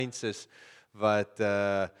is wat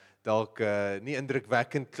dalk nie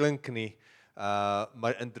indrukwekkend klink nie,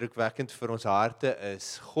 maar indrukwekkend vir ons harte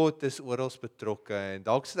is, God is oral betrokke en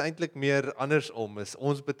dalk is dit eintlik meer andersom, is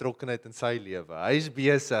ons betrokkenheid in sy lewe. Hy is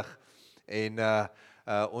besig en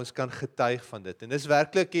ons kan getuig van dit. En dis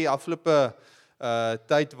werklik die afgelope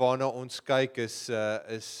tyd waarna ons kyk is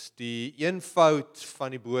die eenvoud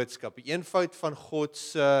van die boodskap, die eenvoud van God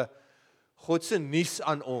se nuus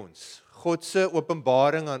aan ons, God se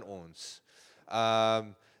openbaring aan ons.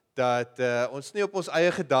 Dat ons nie op ons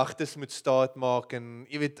eie gedagtes moet staatmaak en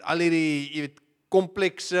al hierdie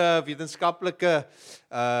komplekse wetenskaplike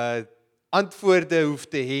antwoorde hoef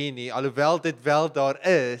te hê nie, alhoewel dit wel daar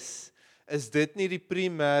is dit nie die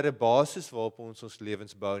primêre basis waarop ons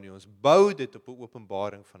lewens bou nie. Ons bou dit op 'n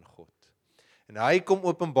openbaring van God. En hy kom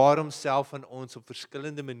openbaar homself aan ons op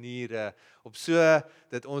verskillende maniere, op so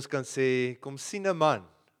dat ons kan sê, kom sien 'n man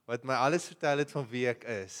wat my alles vertel het van wie ek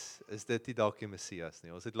is dit nie dalk die Messias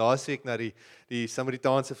nie. Ons het laasweek na die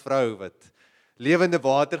Samaritaanse vrou wat lewende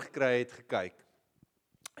water gekry het gekyk.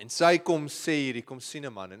 En sy kom sê hierdie, kom sien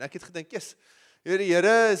 'n man. En ek het gedink, yes, die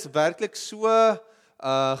Here is werklik so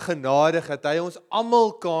genadig dat hy ons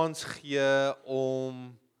almal kans gee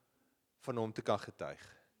om van hom te kan getuig.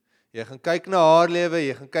 Jy gaan kyk na haar lewe,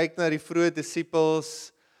 jy gaan kyk na die vroeë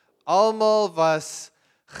disippels, almal was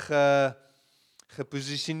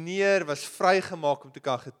geposisioneer, was vrygemaak om te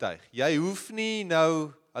kan getuig. Jy hoef nie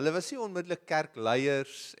nou, hulle was nie onmiddellik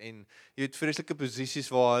kerkleiers en jy het vreeslike posisies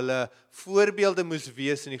waar hulle voorbeelde moes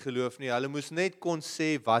wees in die geloof nie, hulle moes net kon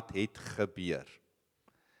sê wat het gebeur.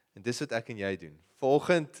 En dis wat ek en jy doen.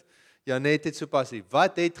 Vanoggend, Janet het so passief,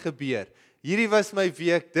 wat het gebeur? Hierdie was my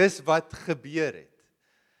week, dis wat gebeur het.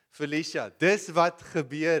 Felicia, dis wat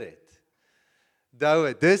gebeur het.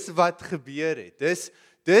 Douwe, dis wat gebeur het.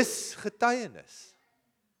 Dis getuienis.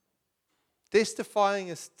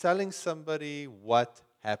 Testifying is telling somebody what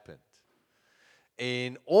happened.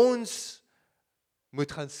 En ons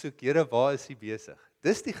moet gaan soek, Here, waar is hy besig?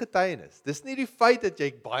 Dis die getuienis. Dis nie die feit dat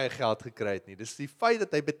jy baie geld gekry het nie. Dis die feit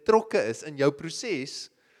dat hy betrokke is in jou proses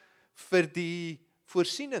vir die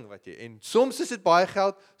voorsiening wat jy. En soms is dit baie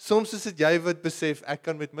geld, soms is dit jy wat besef ek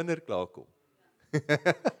kan met minder klaarkom.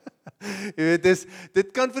 Jy weet,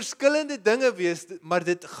 dit kan verskillende dinge wees, maar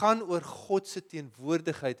dit gaan oor God se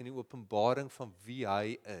teenwoordigheid en die openbaring van wie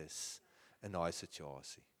hy is in daai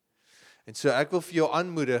situasie. En so ek wil vir jou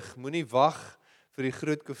aanmoedig, moenie wag vir die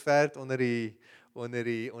groot koevert onder die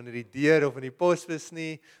deur of in die posbus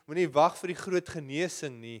nie, moenie wag vir die groot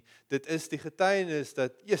genesing nie. Dit is die getuienis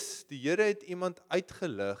dat, die Here het iemand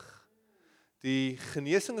uitgelig. Die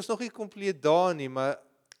genesing is nog nie kompleet daar nie, maar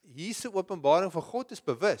hier se openbaring van God is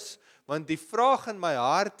bewus, want die vraag in my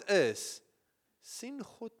hart is, sien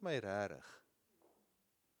God my regtig?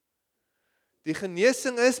 Die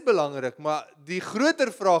genesing is belangrik, maar die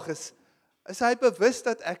groter vraag is hy bewus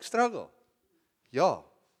dat ek struggle? Ja,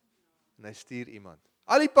 en hy stuur iemand.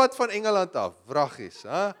 Al die pad van Engeland af, wraggies,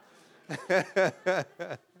 hè?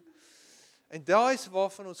 En daar is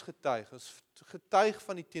waarvan ons getuig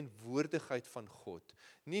van die teenwoordigheid van God,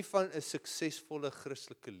 nie van 'n suksesvolle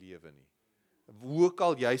Christelike lewe nie. Hoe ook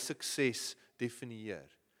al jy sukses definieer.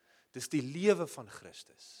 Dis die lewe van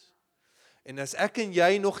Christus. En as ek en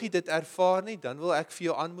jy nog nie dit ervaar nie, dan wil ek vir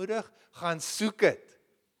jou aanmoedig, gaan soek dit.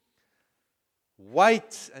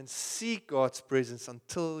 Wait and seek God's presence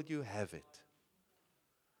until you have it.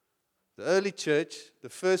 The early church, the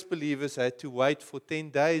first believers had to wait for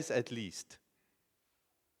 10 days at least.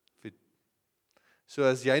 So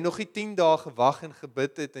as jy nog nie 10 dae gewag en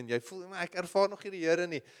gebid het en jy voel, ek ervaar nog nie die Here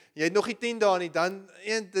nie, jy het nog nie 10 dae nie, dan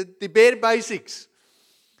die bare basics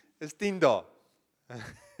is 10 dae.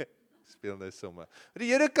 Speel nou sommer. Die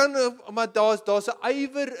Here kan, maar daar's 'n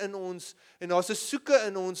ywer in ons en daar's 'n soeke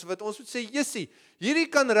in ons wat ons moet sê, Jessie, hierdie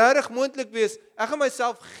kan regtig moontlik wees. Ek gaan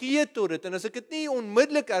myself gee tot dit en as ek dit nie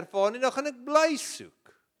onmiddellik ervaar nie, dan gaan ek bly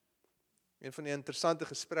soek. Een van die interessante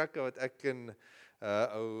gesprekke wat ek en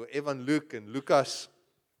ou Evan Luke en Lukas,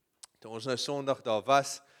 toe ons nou Sondag daar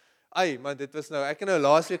was, man, dit was nou, ek het nou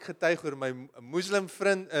laasweek getuig oor my moslim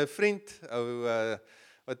vriend,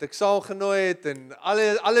 wat ek saam genooi het, en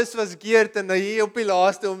alles was geared, en hier op die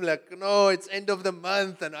laaste oomblik, no, it's end of the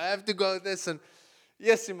month, and I have to go this, en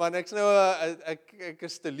man, ek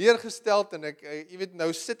is teleurgesteld, en jy weet,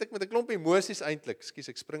 nou sit ek met 'n klomp emosies eintlik, ekskuus,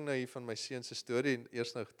 ek spring nou hier van my seun se storie, en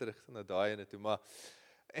eers nou terug na daai ene toe, maar,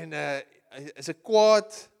 en is ek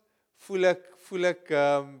kwaad, voel ek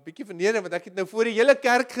bietjie verneder, want ek het nou voor die hele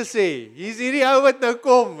kerk gesê, hier's hierdie ou wat nou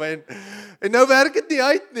kom, en nou werk dit nie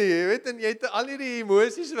uit nie, jy weet, en jy het al hierdie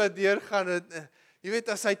emosies wat deurgaan, jy weet,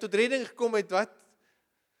 as hy tot redding gekom het, wat?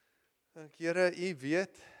 Here, u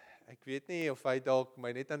weet, ek weet nie of hy dalk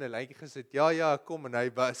my net aan 'n lyntjie gesit, ja, kom, en hy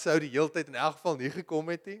sou die hele tyd in elk geval nie gekom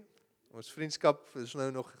het nie. Ons vriendskap is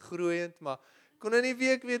nou nog groeiend, maar kon in die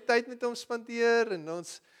week weer tyd met hom spandeer, en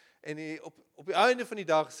op die einde van die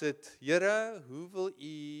dag sit, Here, hoe wil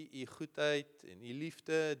u goedheid en u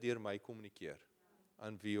liefde deur my kommunikeer,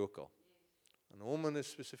 aan wie ook al. Aan hom in 'n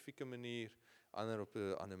spesifieke manier, ander op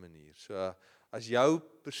 'n ander manier. So, as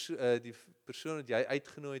die persoon wat jy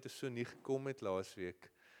uitgenooi het, so nie gekom het laasweek,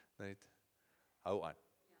 net hou aan.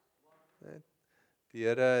 Net, die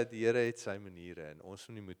Here het sy maniere en ons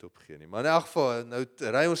moet nie moed opgee nie. Maar in elk geval, nou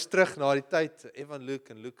ry ons terug na die tyd, Evan,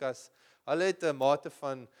 Luke en Lukas, hulle het 'n mate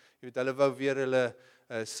van, jy weet, hulle wou weer hulle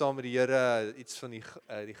saam met die Here iets van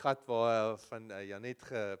die gat waar van Janet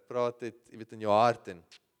gepraat het, jy weet, in jou hart, en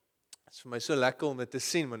het is vir my so lekker om dit te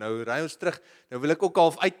sien, maar nou ry ons terug, nou wil ek ook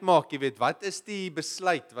half uitmaak, jy weet, wat is die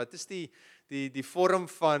besluit, wat is die vorm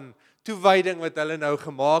van toewyding wat hulle nou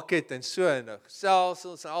gemaak het, en so, en nou gesels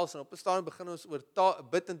ons en op 'n stadium begin ons oor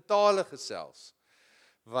bid in tale gesels,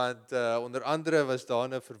 want onder andere was daar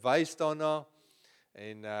 'n verwys daarna,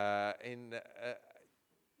 en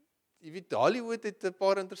jy weet, Hollywood het 'n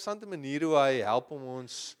paar interessante maniere hoe hy help om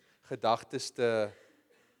ons gedagtes te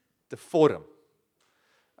vorm.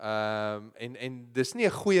 En dis nie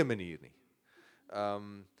 'n goeie manier nie.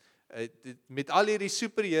 Met al hierdie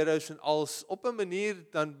superheroes en als, op 'n manier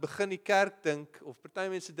dan begin die kerk dink, of party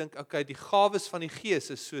mense dink, okay, die gawes van die Gees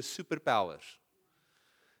is so superpowers.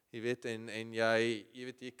 Jy weet, en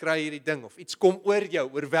jy kry hierdie ding, of iets kom oor jou,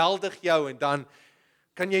 oorweldig jou, en dan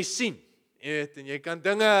kan jy sien, jy weet, en jy kan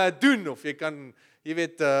dinge doen, of jy kan, jy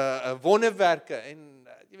weet, wonderwerke, en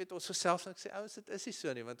jy weet, ons gesels, en ek sê, ouens, dit is nie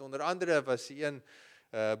so nie, want onder andere was die een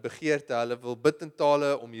begeerte, hulle wil bid in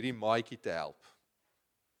tale om hierdie maatjie te help.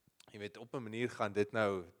 Jy weet, op 'n manier gaan dit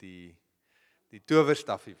nou die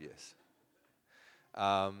towerstafie wees.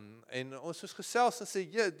 En ons is gesels en sê,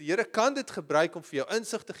 die Here kan dit gebruik om vir jou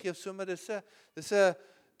insig te gee, so, maar dis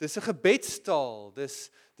 'n gebedstaal,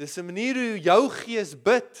 dis 'n manier hoe jou gees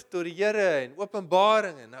bid tot die Here, en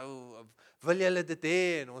openbaring, en nou wil julle dit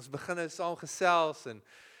hê, en ons begin nou saam gesels, en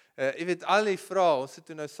jy weet, al die vrae, ons het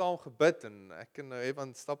toe nou saam gebid, en ek en nou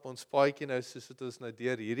Evan stap ons paadjie nou, soos wat ons nou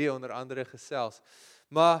deur hierdie onder andere gesels,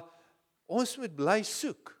 maar ons moet bly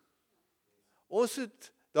soek.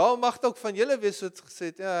 Daar mag dalk van julle wees wat gesê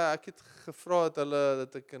het, ja, ek het gevra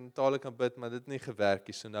dat ek in tale kan bid, maar dit het nie gewerk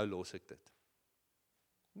nie, so nou los ek dit.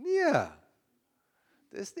 Nee,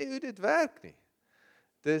 dis nie hoe dit werk nie.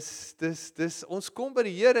 Ons kom by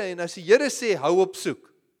die Here, en as die Here sê, hou op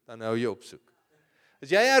soek, dan hou jy op soek. As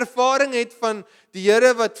jy ervaring het van die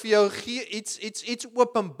Here wat vir jou gee, iets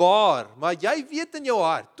openbaar, maar jy weet in jou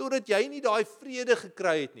hart, totdat jy nie daai vrede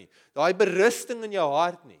gekry het nie, daai berusting in jou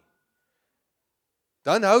hart nie,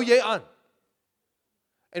 dan hou jy aan.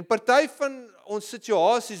 En party van ons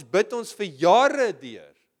situasies bid ons vir jare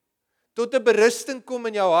deur, tot 'n berusting kom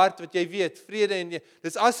in jou hart, wat jy weet, vrede, en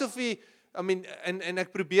dis asof en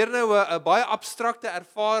ek probeer nou 'n baie abstrakte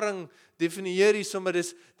ervaring definieer hier, maar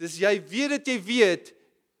dis jy weet dat jy weet,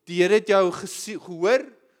 die Here het jou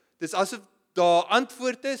gehoor, dis asof daar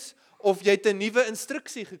antwoord is, of jy het 'n nuwe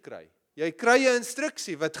instruksie gekry. Jy kry 'n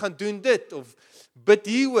instruksie, wat gaan doen dit, of bid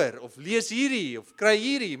hieroor, of lees hierdie, of kry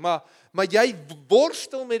hierdie, maar jy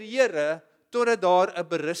worstel met die Here, totdat daar 'n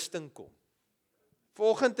berusting kom.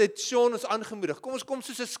 Vanoggend het Sean ons aangemoedig, kom ons kom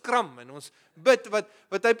soos 'n skram, en ons bid,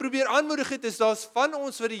 wat hy probeer aanmoedig het, is daar's van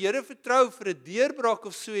ons wat die Here vertrou vir 'n deurbraak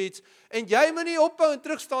of so iets, en jy moet nie ophou en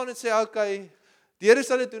terugstaan en sê, okay, die Here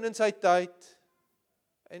sal dit doen in sy tyd,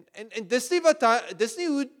 en dis nie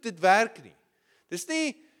hoe dit werk nie, dis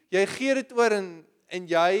nie, jy gee dit oor, en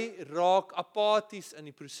jy raak apaties in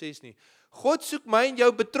die proses nie. God soek my en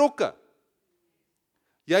jou betrokke.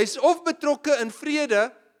 Jy's of betrokke in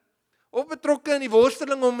vrede, of betrokke in die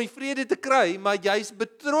worsteling om die vrede te kry, maar jy's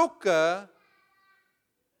betrokke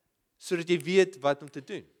sodat jy weet wat om te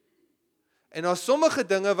doen. En daar's sommige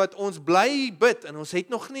dinge wat ons bly bid, en ons weet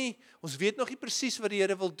nog nie presies wat die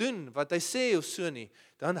Here wil doen, wat hy sê of so nie,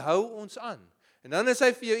 dan hou ons aan. En dan as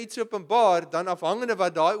hy vir jou iets openbaar, dan afhangende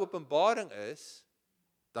wat daai openbaring is,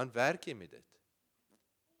 dan werk jy met dit.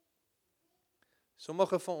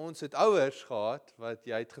 Sommige van ons het ouers gehad, wat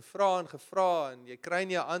jy het gevra, en jy kry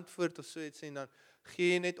nie 'n antwoord of so iets, en dan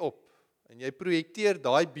gee jy net op, en jy projekteer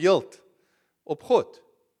daai beeld op God.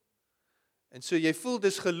 En so jy voel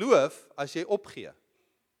dis geloof, as jy opgee.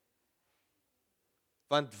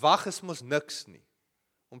 Want wag is mos niks nie.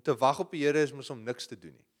 Om te wag op die Here is mos om niks te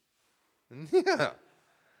doen nie. Nee,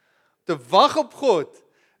 te wag op God,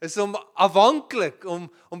 is om afhanklik,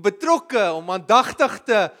 om betrokke, om aandagtig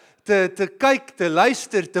te kyk, te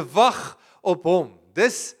luister, te wag op hom.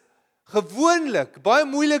 Dis gewoonlik baie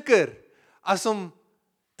moeiliker as om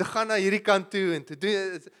te gaan na hierdie kant toe en te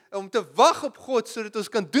doen, om te wag op God sodat ons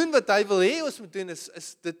kan doen wat hy wil hê ons moet doen,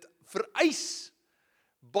 is dit vereis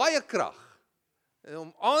baie krag en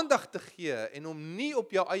om aandag te gee en om nie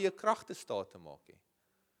op jou eie krag te staat te maak nie.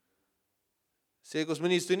 Sê ek ons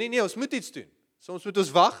moet iets doen nie, nee, ons moet iets doen. Soms moet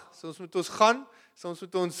ons wag, soms moet ons gaan, soms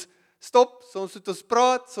moet ons stop, soms moet ons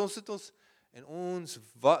praat, soms moet ons en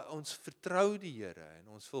ons vertrou die Here en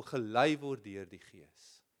ons wil gelei word deur die Gees.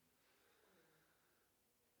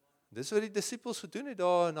 Dis wat die disippels gedoen het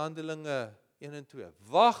daar in Handelinge 1 en 2.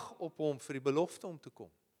 Wag op hom vir die belofte om te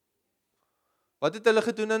kom. Wat het hulle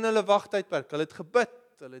gedoen in hulle wagtydperk? Hulle het gebid,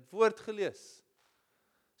 hulle het woord gelees.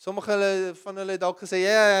 Sommige van hulle het dalk gesê,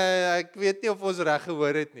 ja, ek weet nie of ons reg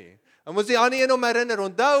gehoor het nie. En moet die ander een om herinner,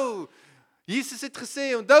 onthou, Jesus het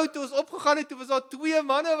gesê, onthou toe ons opgegaan het, toe was daar 2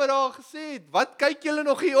 manne wat daar gesê het, wat kyk julle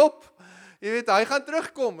nog hier op? Jy weet, hy gaan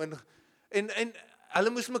terugkom, en hulle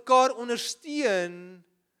moes mekaar ondersteun,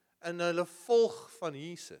 in hulle volg van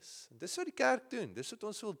Jesus. Dis wat die kerk doen, dis wat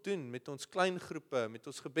ons wil doen met ons klein groepe, met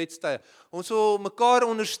ons gebedstye. Ons wil mekaar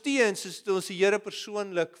ondersteun soos ons die Here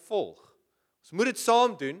persoonlik volg. Ons moet dit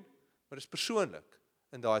saam doen, maar dit is persoonlik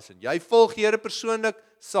in daai sin. Jy volg die Here persoonlik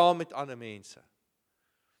saam met ander mense.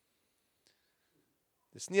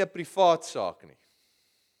 Dis nie 'n privaat saak nie.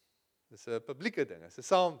 Dis 'n publieke ding, dis 'n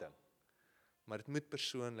saamding. Maar dit moet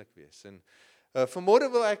persoonlik wees. En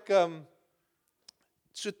vanmôre wil ek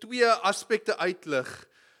so 2 aspekte uitlig,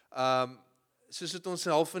 soos dit ons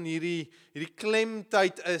half in hierdie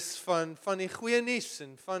klemtyd is van die goeie nuus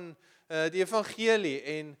en van die evangelie.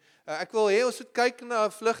 En ek wil hê ons moet kyk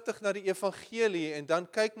vlugtig na die evangelie en dan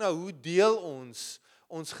kyk na hoe deel ons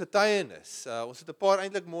getuienis. Ons het 'n paar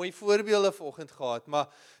eintlik mooi voorbeelde vanoggend gehad, maar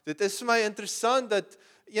dit is vir my interessant dat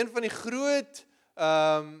een van die groot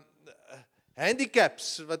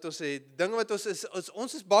handicaps wat ons het, dinge wat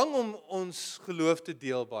ons is bang om ons geloof te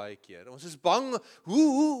deel baie keer. Ons is bang,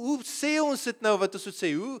 hoe sê ons dit nou wat ons moet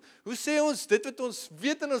sê? Hoe sê ons dit wat ons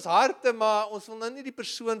weet in ons harte, maar ons wil nou nie die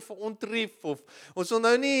persoon verontrief of ons wil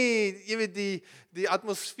nou nie, jy weet, die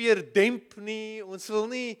atmosfeer demp nie. Ons wil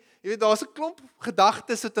nie, jy weet, daar's 'n klomp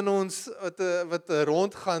gedagtes wat in ons wat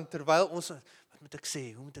rondgaan terwyl ons wat moet ek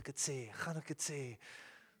sê? Hoe moet ek dit sê? Gaan ek dit sê?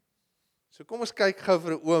 So kom ons kyk gou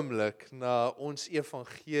vir 'n oomblik na ons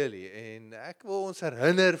evangelie en ek wil ons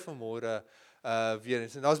herinner vanmôre weer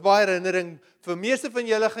eens. En daar's baie herinnering, vir meeste van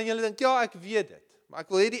julle gaan julle dink, ja, ek weet dit. Maar ek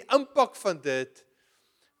wil hê die impak van dit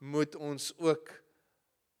moet ons ook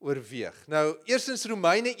oorweeg. Nou, eerstens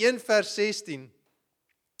Romeine 1 vers 16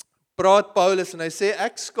 praat Paulus en hy sê,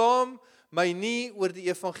 ek skaam my nie oor die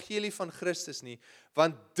evangelie van Christus nie,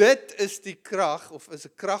 want dit is die krag, of is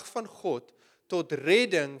 'n krag van God, tot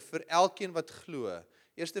redding vir elkeen wat glo.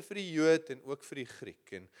 Eerste vir die Jood en ook vir die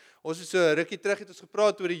Griek. En ons het so 'n rukkie terug het ons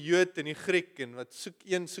gepraat oor die Jood en die Griek en wat soek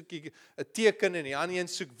 'n teken en die ander een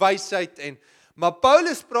soek wysheid maar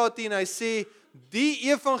Paulus praat hier en hy sê die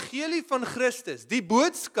evangelie van Christus, die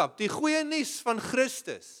boodskap, die goeie nuus van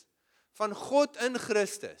Christus, van God in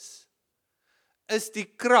Christus, is die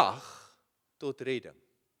krag tot redding.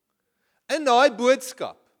 In daai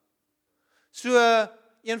boodskap, so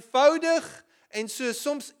eenvoudig en so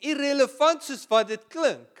soms irrelevant soos wat dit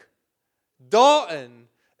klink, daarin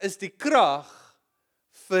is die krag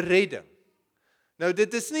vir redding. Nou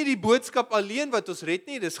dit is nie die boodskap alleen wat ons red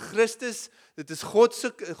nie, dit is Christus, dit is God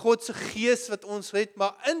se gees wat ons red,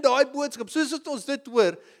 maar in daai boodskap, soos wat ons dit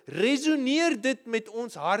hoor, resoneer dit met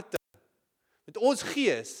ons harte, met ons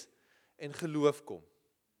gees en geloof kom.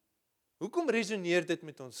 Hoekom resoneer dit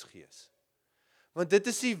met ons gees? Want dit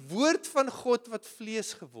is die woord van God wat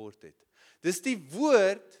vlees geword het. Dis die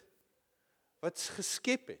woord wat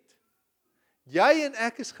geskep het. Jy en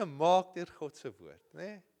ek is gemaak deur God se woord,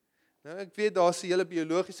 né? Nou ek weet daar's 'n hele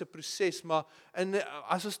biologiese proses, maar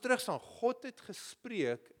as ons terugstaan, God het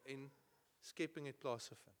gespreek en skepping het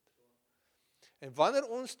plaasgevind. En wanneer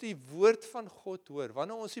ons die woord van God hoor,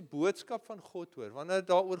 wanneer ons die boodskap van God hoor, wanneer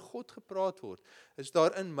daar oor God gepraat word, is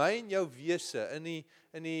daar in my en jou wese, in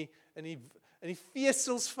die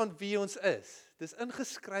vesels van wie ons is, dis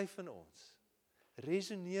ingeskryf in ons,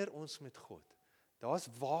 resoneer ons met God. Daar's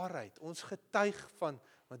waarheid, ons getuig van,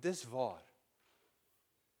 want dis waar.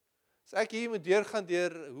 As ek hier moet deurgaan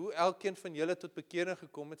deur hoe elkeen van julle tot bekering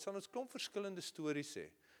gekom het, sal ons klomp verskillende stories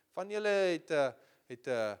hê. Van julle het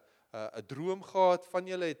 'n droom gehad, van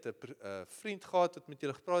julle het 'n vriend gehad wat met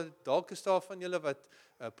julle gepraat het, dalk is daar van julle wat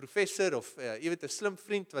 'n professor of jy weet 'n slim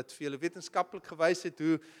vriend wat vir julle wetenskaplik gewys het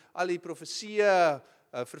hoe al die profesieë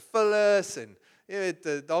vervul is en jy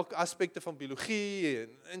weet dalk aspekte van biologie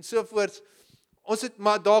en so voort.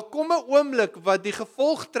 maar daar kom 'n oomblik wat die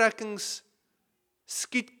gevolgtrekkings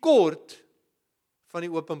skiet kort van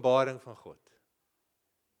die openbaring van God.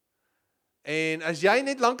 En as jy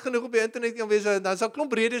net lank genoeg op die internet kan wees, dan is daar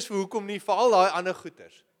klomp redes vir hoekom nie, vir al daai ander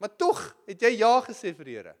goeters. Maar tog het jy ja gesê vir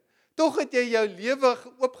die Here. Tog het jy jou lewe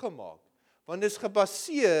oopgemaak, want dit is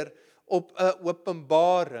gebaseer op 'n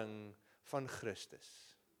openbaring van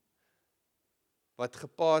Christus, wat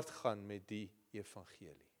gepaard gaan met die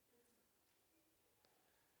evangelie.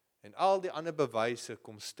 En al die ander bewyse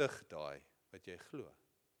kom stig daai wat jy glo.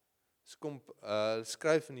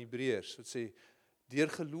 Skryf in Hebreërs, wat sê, deur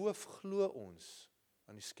geloof glo ons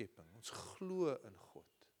aan die skepping. Ons glo in God.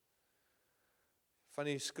 Van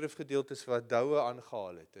die skrifgedeeltes wat Doue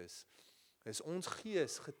aangehaal het, is ons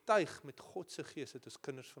gees getuig met God se gees dat ons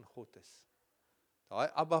kinders van God is. Daai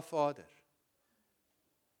Abba Vader.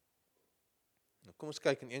 Nou kom ons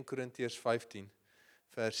kyk in 1 Korintiërs 15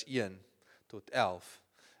 vers 1 tot 11.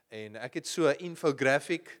 En ek het so 'n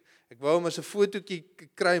infographic. Ek wou hom as 'n fotootjie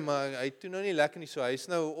kry, maar hy het toe nou nie lekker nie, so hy is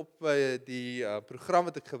nou op by die program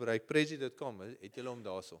wat ek gebruik, prezi.com, het julle hom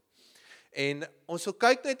daarso. En ons sal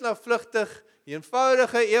kyk net na vlugtig die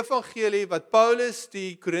eenvoudige evangelie wat Paulus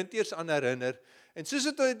die Korintiërs aan herinner. En soos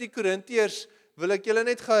dit die Korintiërs, wil ek julle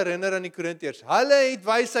net herinner aan die Korintiërs. Hulle het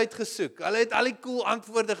wysheid gesoek. Hulle het al die cool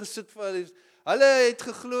antwoorde gesoek vir hulle het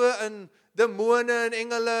geglo in demone en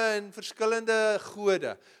engele en verskillende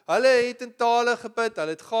gode. Hulle het in tale gebid, hulle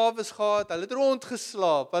het gawes gehad, hulle het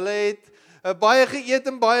rondgeslaap, hulle het baie geëet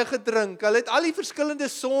en baie gedrink. Hulle het al die verskillende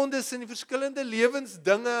sondes en die verskillende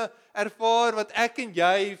lewensdinge ervaar wat ek en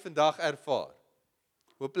jy vandag ervaar.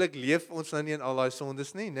 Hooplik leef ons nou nie in al daai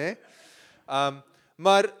sondes nie, né?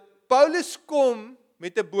 Maar Paulus kom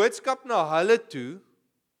met 'n boodskap na hulle toe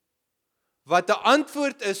wat 'n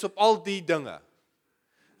antwoord is op al die dinge.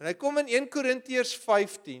 En hy kom in 1 Korintiërs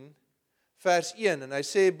 15 vers 1 en hy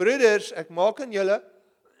sê, broeders, ek maak aan julle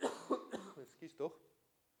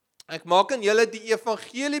ek maak aan julle die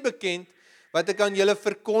evangelie bekend wat ek aan julle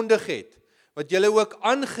verkondig het, wat julle ook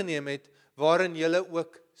aangeneem het, waarin julle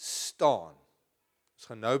ook staan. Ons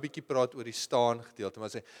gaan nou 'n bietjie praat oor die staan gedeelte, maar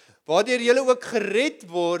sê, waardeur julle ook gered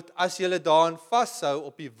word as julle daaraan vashou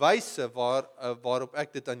op die wyse waarop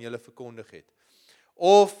ek dit aan julle verkondig het.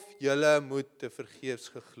 Of julle moet te vergeefs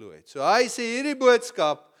geglo het. So hy sê hierdie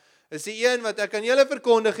boodskap is die een wat ek aan julle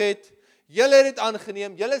verkondig het, julle het dit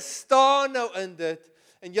aangeneem, julle staan nou in dit,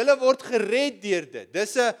 en julle word gered deur dit.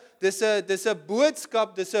 Dis 'n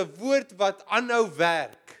boodskap, dis 'n woord wat aanhou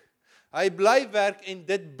werk. Hy bly werk en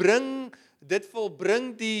dit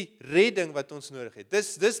volbring die redding wat ons nodig het.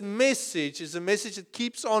 This message is a message that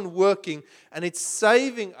keeps on working and it's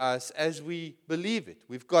saving us as we believe it.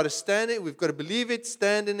 We've got to stand it, we've got to believe it,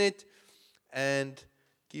 stand in it and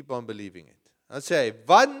keep on believing it. Dan sê hy,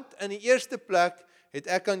 want in die eerste plek het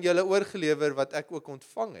ek aan julle oorgelewer wat ek ook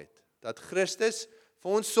ontvang het, dat Christus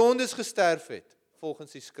vir ons sondes gesterf het,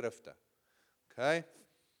 volgens die skrifte. Okay?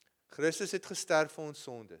 Christus het gesterf vir ons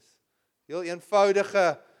sondes. Heel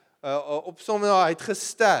eenvoudige opsomming, hy het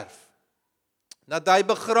gesterf, dat hy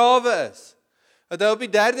begrawe is, dat hy op die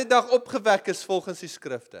 3de dag opgewek is volgens die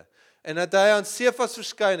skrifte, en dat hy aan Sefas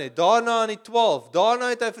verskyn het, daarna aan die 12, daarna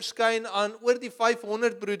het hy verskyn aan oor die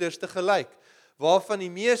 500 broeders tegelyk, waarvan die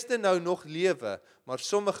meeste nou nog lewe, maar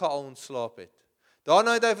sommige al ontslaap het.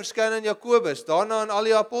 Daarna het hy verskyn aan Jakobus, daarna aan al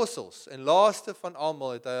die apostels, en laaste van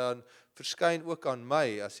almal het hy verskyn ook aan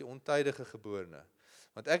my, as die ontydige geborene.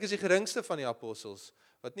 Want ek is die geringste van die apostels,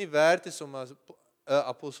 wat nie werd is om as 'n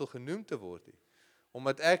apostel genoem te word nie,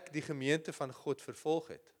 omdat ek die gemeente van God vervolg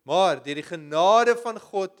het. Maar deur die genade van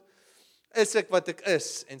God is ek wat ek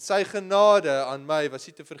is, en sy genade aan my was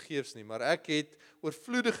nie te vergeefs nie, maar ek het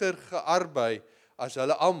oorvloediger gearbei as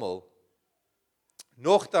hulle almal.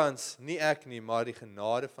 Nogtans, nie ek nie, maar die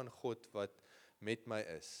genade van God wat met my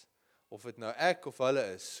is. Of dit nou ek of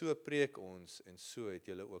hulle is, so preek ons, en so het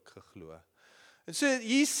julle ook geglo. En so,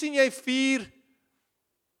 hier sien jy 4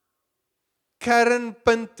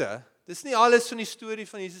 kernpunte. Dis nie alles van die storie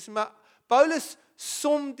van Jesus, maar Paulus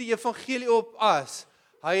som die evangelie op as,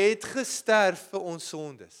 hy het gesterf vir ons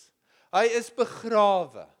sondes. Hy is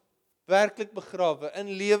begrawe, werklik begrawe, in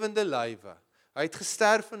lewende lywe. Hy het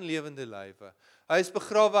gesterf in lewende lywe. Hy is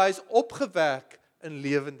begrawe, hy is opgewek in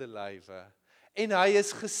lewende lywe. En hy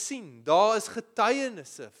is gesien, daar is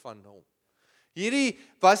getuienisse van hom. Hierdie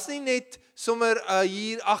was nie net sommer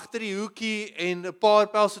hier agter die hoekie en 'n paar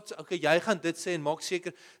pels, okay, jy gaan dit sê en maak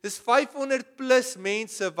seker. Dis 500 plus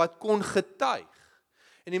mense wat kon getuig.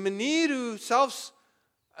 En die manier hoe selfs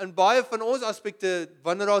in baie van ons aspekte,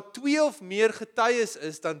 wanneer daar 2 of meer getuies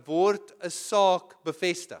is, dan word 'n saak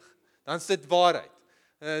bevestig. Dan is dit waarheid.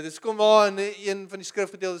 Dis kom waar in een van die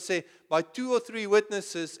skrifgedeeltes sê, by 2 or 3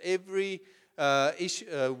 witnesses, every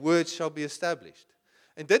word shall be established.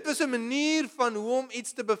 En dit was 'n manier van hoe om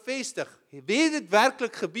iets te bevestig. Het dit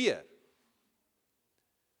werklik gebeur?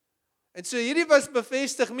 En so hierdie was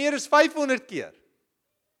bevestig meer as 500 keer.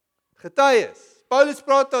 Getuies. Paulus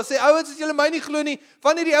praat daar, sê, ouens, as julle my nie glo nie,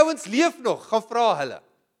 van hierdie ouens leef nog, gaan vra hulle.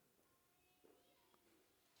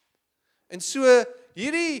 En so,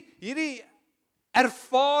 hierdie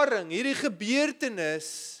ervaring, hierdie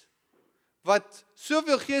gebeurtenis, wat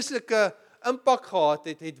soveel geestelike impak gehad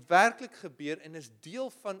het, het werklik gebeur en is deel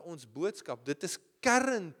van ons boodskap. Dit is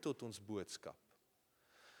kern tot ons boodskap.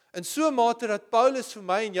 In so 'n mate dat Paulus vir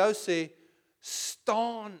my en jou sê,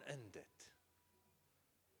 staan in dit.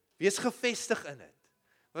 Wees gevestig in dit.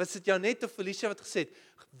 Was dit jou net of Felicia wat gesê het,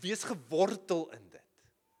 wees gewortel in dit.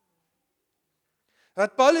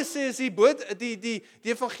 Wat Paulus sê is die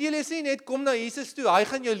evangelie is nie net kom na Jesus toe, hy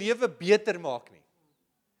gaan jou lewe beter maak nie.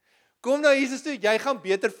 Kom na Jesus toe, jy gaan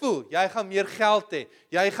beter voel, jy gaan meer geld hê,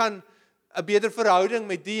 jy gaan 'n beter verhouding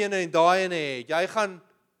met die ene en daai ene hê, jy gaan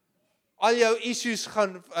al jou issues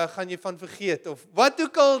gaan jy van vergeet, of wat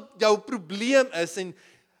ook al jou probleem is, en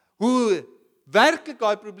hoe werklik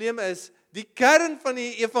daai probleem is, die kern van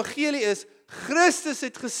die evangelie is, Christus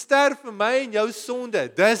het gesterf vir my en jou sonde,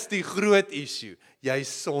 dis die groot issue, jy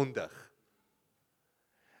sondig.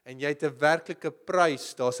 En jy het 'n werklike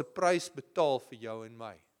prys, daar's 'n prys betaal vir jou en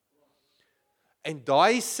my. En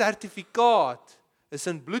daai sertifikaat is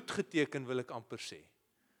in bloed geteken, wil ek amper sê.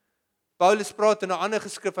 Paulus praat in 'n ander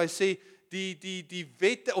geskrif, hy sê, die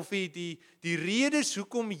wette, of die redes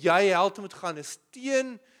hoekom jy hel toe moet gaan, is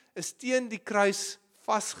teen die kruis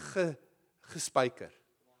vasgespijker.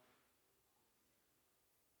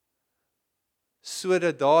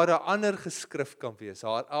 Sodat daar 'n ander geskrif kan wees,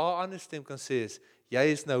 'n ander stem kan sê is,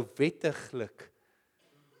 jy is nou wettiglik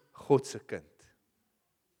God se kind.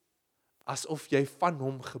 Asof jy van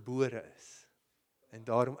hom gebore is. En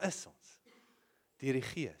daarom is ons, deur die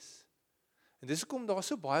Gees. En dis hoekom daar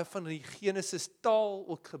so baie van die Genesis taal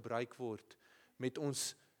ook gebruik word met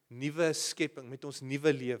ons nuwe skepping, met ons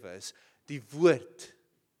nuwe lewe is, die woord.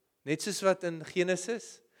 Net soos wat in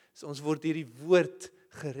Genesis, is ons word deur die woord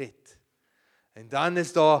gered. En dan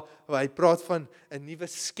is daar, hy praat van 'n nuwe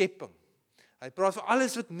skepping. Hy praat van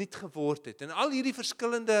alles wat nuut geword het. En al hierdie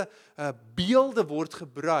verskillende beelde word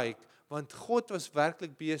gebruik, want God was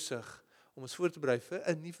werklik besig om ons voor te berei vir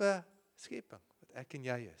 'n nuwe skepping, wat ek en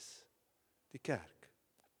jy is, die kerk.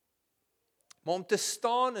 Maar om te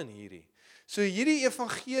staan in hierdie, so hierdie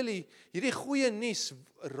evangelie, hierdie goeie nuus,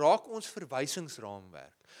 raak ons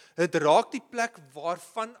verwysingsraamwerk. Dit raak die plek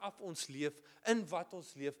waarvan af ons leef, in wat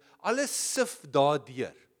ons leef, alles sif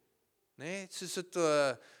daardeur. Nee, soos dit,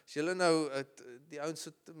 as julle nou, die ouens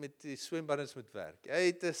sit met die swembaddens moet werk, jy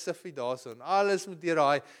het 'n siffie daarson, alles moet deur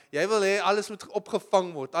daai, jy wil hê, alles moet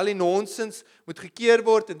opgevang word, al die nonsens moet gekeer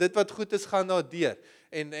word, en dit wat goed is, gaan daar deur,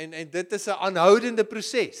 en dit is 'n aanhoudende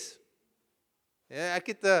proses. Ja, ek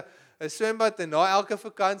het 'n swembad, en na elke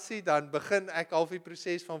vakansie, dan begin ek half die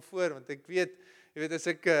proses van voor, want ek weet, jy weet, as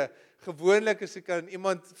ek gewoonlik, as ek aan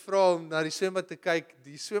iemand vra om na die swembad te kyk,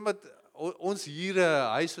 die swembad, ons hier 'n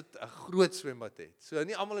huis wat 'n groot swembad het. So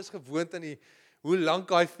nie almal is gewoond aan hoe lank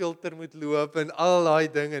daai filter moet loop en al daai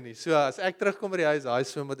dinge nie. So as ek terugkom by die huis, daai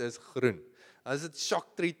swembad is groen. Dan is dit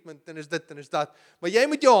shock treatment en is dit en is dat. Maar jy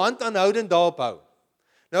moet jou hand aanhoudend daarop hou.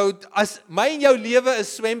 Nou as my en jou lewe 'n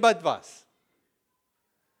swembad was,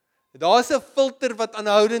 daar's 'n filter wat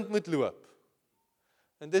aanhoudend moet loop.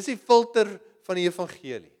 En dis die filter van die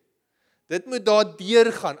evangelie. Dit moet daar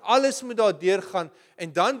deurgaan, alles moet daar deurgaan,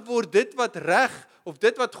 en dan word dit wat reg, of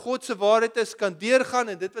dit wat God se waarheid is, kan deurgaan,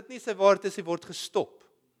 en dit wat nie sy waarheid is, word gestop.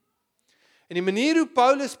 En die manier hoe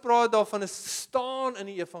Paulus praat daarvan is staan in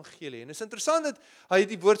die evangelie. En het is interessant dat hy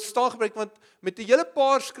die woord staan gebruik, want met 'n hele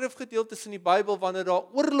paar skrifgedeeltes in die Bybel, wanneer daar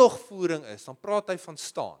oorlogvoering is, dan praat hy van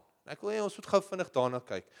staan. En ek wil hê ons moet gou vinnig daarna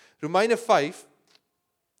kyk. Romeine 5,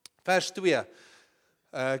 vers 2.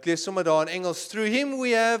 Ek lees sommer daar in Engels. Through him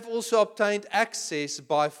we have also obtained access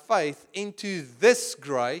by faith into this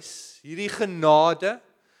grace, hierdie genade,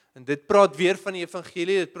 en dit praat weer van die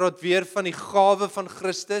evangelie, dit praat weer van die gawe van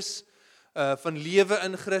Christus, van lewe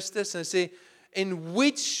in Christus, en sê, in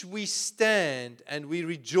which we stand and we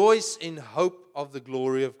rejoice in hope of the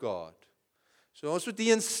glory of God. So ons moet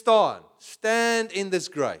hierin staan, stand in this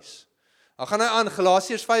grace. Dan gaan hy aan,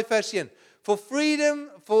 Galasiërs 5 vers 1. For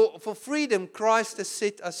freedom Christ has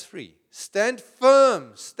set us free. Stand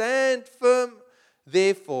firm,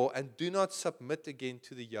 therefore, and do not submit again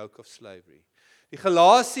to the yoke of slavery. Die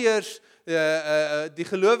Galasiërs, die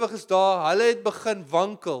gelowiges daar, hulle het begin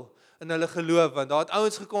wankel, in hulle geloof, want daar het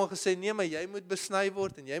ouens gekom en gesê, nee, maar jy moet besny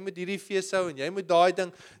word, en jy moet hierdie fees hou, en jy moet daai ding,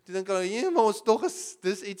 toe dink hulle, nee, maar ons tog is,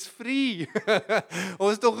 dis iets free,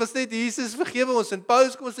 ons tog is net, Jesus vergewe ons, en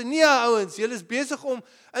Paulus kom en sê, nee ouens, julle is besig om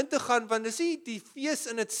in te gaan, want dis nie die fees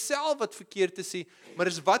in het self wat verkeerd is nie, maar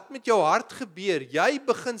is wat met jou hart gebeur, jy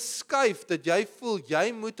begin skuif, dat jy voel,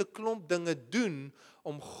 jy moet 'n klomp dinge doen,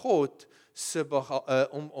 om God se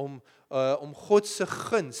om God se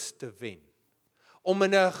guns te wen. Om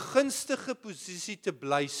in 'n gunstige posisie te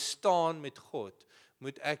bly staan met God,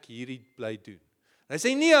 moet ek hierdie bly doen. En hy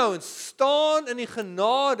sê nie ouens, staan in die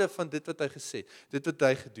genade van dit wat hy gesê het, dit wat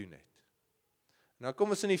hy gedoen het. En dan kom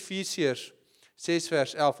ons in Efesiërs 6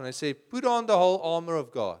 vers 11 en hy sê, put on the whole armor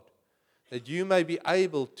of God, that you may be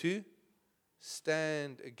able to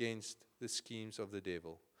stand against the schemes of the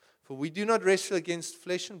devil. For we do not wrestle against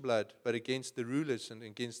flesh and blood, but against the rulers and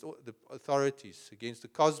against the authorities, against the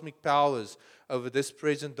cosmic powers over this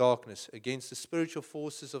present darkness, against the spiritual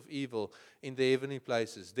forces of evil in the heavenly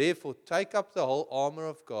places. Therefore, take up the whole armor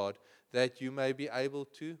of God, that you may be able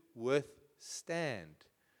to withstand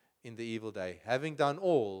in the evil day, having done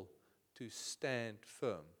all, to stand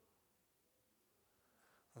firm.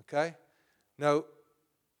 Okay? Nou,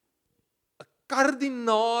 'n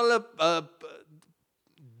kardinale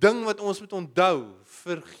ding wat ons moet onthou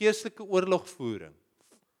vir geestelike oorlogvoering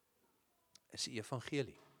is die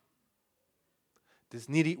evangelie. Dis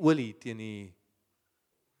nie die olie teen die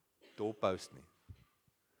doorpost nie.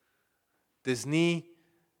 Dis nie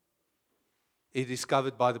it is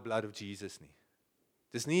covered by the blood of Jesus nie.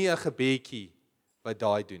 Dis nie 'n gebedjie wat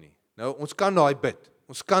daai doen nie. Nou, ons kan daai bid.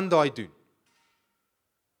 Ons kan daai doen.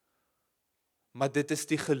 Maar dit is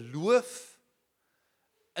die geloof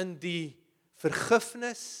in die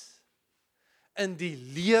vergifnis, in die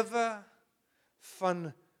lewe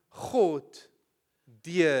van God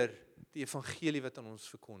deur die evangelie wat aan ons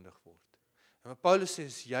verkondig word. En wat Paulus sê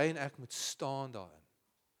is, jy en ek moet staan daarin.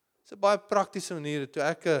 Dit is 'n baie praktiese manier, toe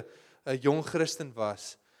ek 'n jong Christen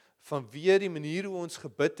was, vanweer die manier hoe ons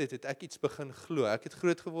gebid het, het ek iets begin glo. Ek het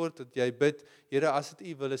groot geword dat jy bid, Here, as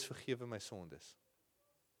dit U wil is, vergewe my sondes.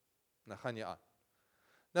 Dan gaan jy aan.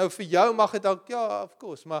 Nou vir jou mag dit dalk, ja, of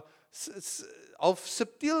course, maar half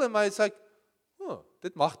subtiel in my is like,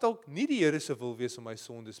 dit mag dalk nie die Here se wil wees om my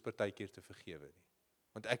sondes partykeer te vergewe nie.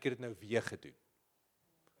 Want ek het dit nou weer gedoen.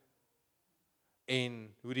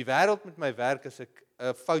 En hoe die wêreld met my werk, as ek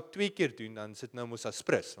 'n fout 2 keer doen, dan sit nou mos as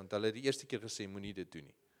prins, want hulle het die eerste keer gesê, moenie dit doen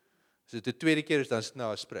nie. As dit die tweede keer is, dan is dit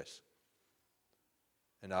nou as prins.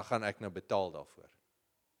 En dan gaan ek nou betaal daarvoor.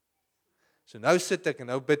 So nou sit ek en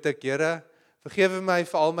nou bid ek, Here, vergewe my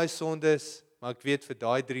vir al my sondes, maar ek weet vir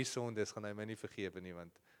daai 3 sondes gaan hy my nie vergewe nie,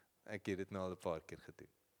 want ek het dit nou al 'n paar keer gedoen.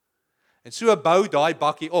 En so bou daai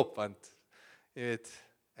bakkie op, want jy weet,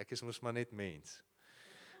 ek is mos maar net mens.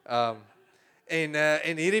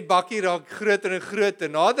 En hierdie bakkie raak groter en groter.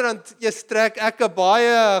 Naderhand eers trek ek 'n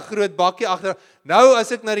baie groot bakkie agter. Nou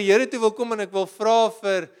as ek na die Here toe wil kom en ek wil vra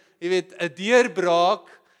vir, jy weet, 'n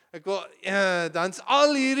deurbraak, ek wil dan's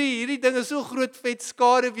al hierdie dinge so groot vet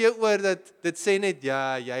skade weer oor dat dit sê net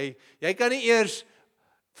ja, jy kan nie eers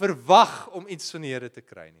verwag om iets van die Here te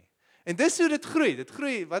kry nie. En dis hoe dit groei. Dit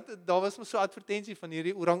groei. Daar was mos so 'n advertensie van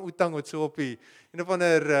hierdie orang-oetang wat so op die een of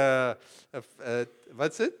ander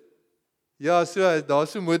wat's dit? Ja, so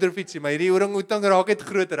daar's so 'n motorfietsie, maar hierdie orang-oetang raak net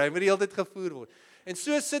groter. Hy moet die hele tyd gevoer word. En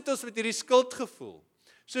so sit ons met hierdie skuldgevoel.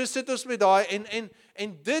 So sit ons met daai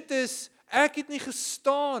en dit is, ek het nie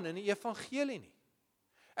gestaan in die evangelie nie.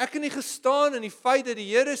 Ek het nie gestaan in die feit dat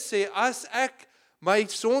die Here sê, as ek my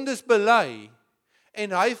sondes bely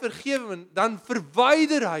en hy vergewe my, dan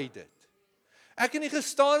verwyder hy dit. Ek het nie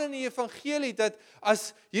gestaan in die evangelie dat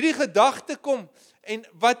as hierdie gedagte kom en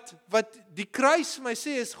wat die kruis vir my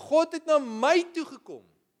sê is, God het na my toe gekom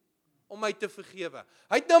om my te vergewe.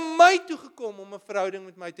 Hy het na my toe gekom om 'n verhouding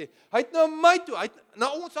met my te hê. Hy het na my toe, hy het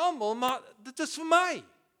na ons almal, maar dit is vir my.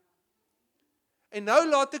 En nou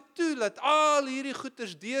laat ek toe dat al hierdie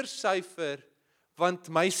goeders deursyfer, want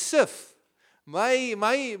my sif, my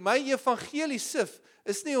evangelie sif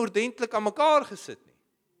is nie ordentlik aan mekaar gesit nie.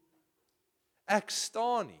 Ek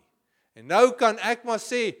staan nie. En nou kan ek maar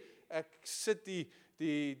sê, ek sit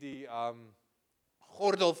die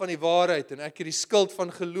gordel van die waarheid en ek het die skild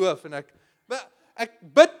van geloof en ek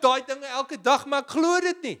bid daai dinge elke dag, maar ek glo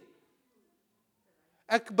dit nie.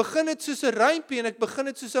 Ek begin dit soos 'n rympie en ek begin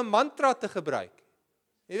dit soos 'n mantra te gebruik.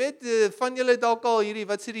 Jy weet, van julle dalk al hierdie,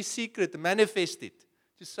 wat sê die secret, manifest it.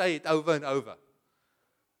 Just say it over and over.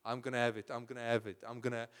 I'm gonna have it, I'm gonna have it, I'm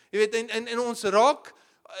gonna... Jy weet, en ons raak,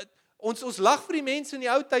 ons lag vir die mense in die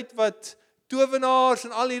ou tyd wat towenaars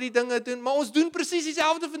en al hierdie dinge doen, maar ons doen presies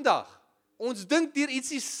dieselfde vandag. Ons dink deur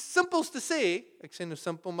ietsie simpels te sê, ek sê nou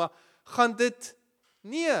simpel, maar gaan dit,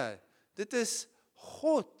 nee, dit is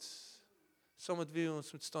God, saam met wie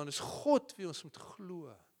ons moet staan, dis God wie ons moet glo,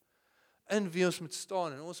 in wie ons moet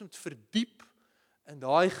staan, en ons moet verdiep in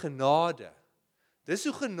daai genade. Dis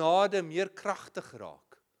hoe genade meer kragtig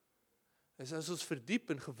raak, is as ons verdiep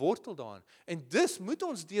en gewortel daarin, en dus moet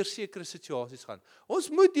ons deur sekere situasies gaan. Ons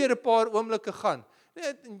moet deur 'n paar oomblikke gaan,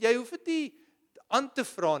 jy hoef dit nie aan te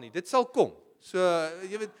vra nie, dit sal kom. So,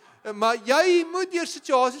 jy weet, maar jy moet deur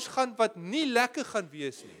situasies gaan wat nie lekker gaan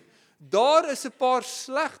wees nie. Daar is 'n paar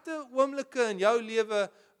slegte oomblikke in jou lewe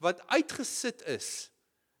wat uitgesit is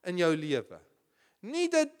in jou lewe. Nie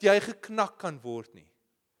dat jy geknak kan word nie,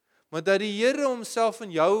 maar dat die Here homself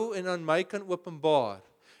in jou en aan my kan openbaar,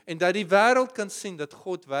 en dat die wêreld kan sien dat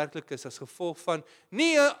God werklik is as gevolg van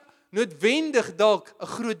nie noodwendig dalk 'n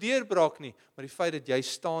groot deurbraak nie, maar die feit dat jy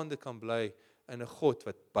staande kan bly in 'n God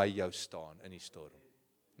wat by jou staan in die storm.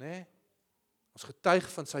 Né? Ons getuig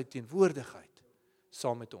van sy teenwoordigheid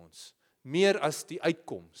saam met ons, meer as die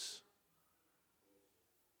uitkoms.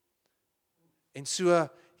 En so,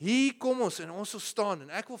 hier kom ons en ons sal staan, en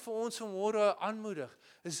ek wil vir ons vanmôre aanmoedig,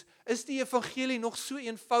 is die evangelie nog so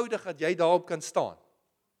eenvoudig dat jy daarop kan staan?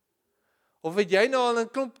 Of het jy nou al 'n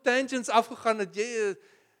klomp tangents afgegaan, dat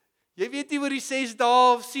jy weet nie oor die 6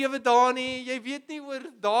 dae of 7 dae nie, jy weet nie oor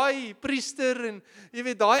daai priester, en jy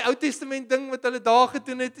weet daai Ou Testament ding wat hulle daar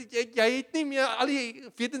gedoen het, jy het nie meer al die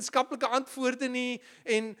wetenskaplike antwoorde nie,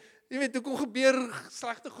 en jy weet, hoe kom gebeur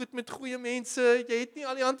slegte goed met goeie mense, jy het nie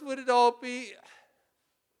al die antwoorde daarop nie.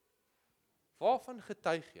 Waarvan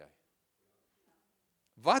getuig jy?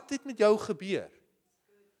 Wat het met jou gebeur?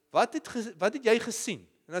 Wat het jy gesien?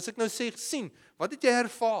 En as ek nou sê gesien, wat het jy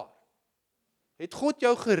ervaar? Het God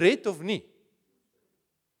jou gered of nie?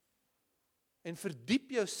 En verdiep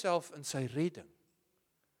jouself in sy redding.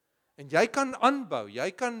 En jy kan aanbou,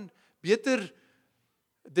 jy kan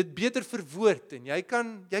dit beter verwoord, en jy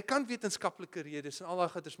kan wetenskaplike redes en al daai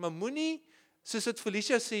goeders, maar moenie, soos dit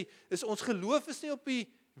Felicia sê, is ons geloof is nie op die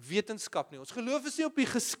wetenskap nie, ons geloof is nie op die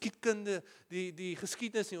geskiedkunde, die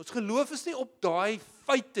geskiedenis nie, ons geloof is nie op daai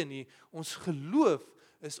feite nie, ons geloof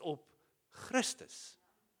is op Christus,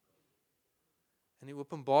 en die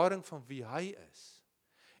openbaring van wie hy is.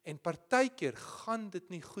 En partykeer gaan dit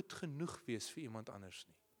nie goed genoeg wees vir iemand anders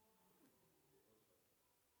nie.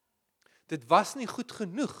 Dit was nie goed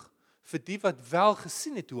genoeg vir die wat wel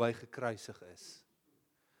gesien het hoe hy gekruisig is.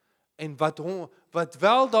 En wat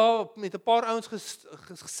wel daar met 'n paar ouens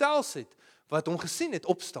gesels het, wat hom gesien het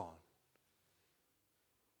opstaan.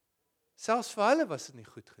 Selfs vir hulle was dit nie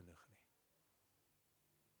goed genoeg nie.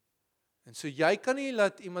 En so jy kan nie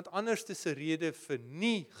laat iemand anders se rede vir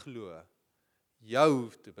nie glo, jou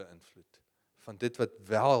te beïnvloed van dit wat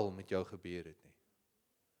wel met jou gebeur het nie.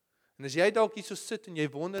 En as jy dalk hier so sit en jy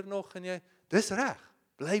wonder nog, en dis reg,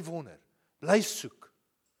 bly wonder, bly soek.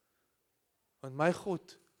 Want my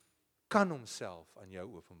God kan homself aan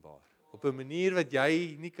jou openbaar, op 'n manier wat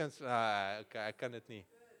jy nie kan, okay, ek kan dit nie.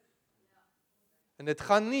 En dit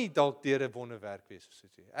gaan nie dalk deur 'n wonderwerk wees, soos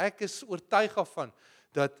dit sê. Ek is oortuig daarvan,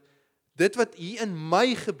 dat dit wat hier in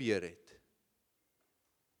my gebeur het,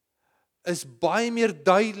 is baie meer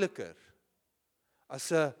duideliker,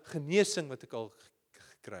 as 'n genesing wat ek al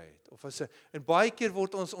gekry het, of en baie keer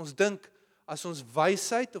word ons dink, as ons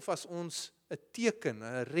wysheid, of as ons 'n teken,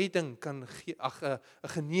 'n redding kan gee, 'n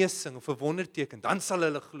genesing, of 'n wonderteken, dan sal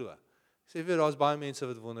hulle glo. Sê weer, daar's baie mense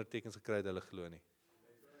wat wondertekens gekry het, hulle glo nie.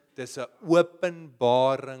 Dis 'n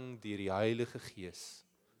openbaring deur die Heilige Gees.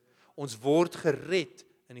 Ons word gered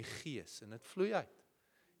in die Gees, en dit vloei uit.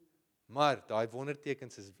 Maar daai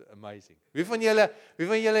wondertekens is amazing. Wie van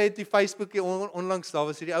julle het die Facebook onlangs, daar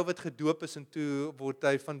was hierdie ou wat gedoop is, en toe word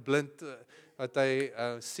hy van blind wat hy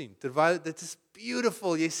sien. Terwyl dit is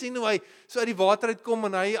beautiful. Jy sien hoe hy so uit die water uitkom,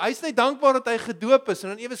 en hy's net dankbaar dat hy gedoop is, en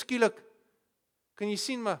dan ewe skielik kan jy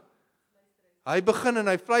sien, maar hy begin en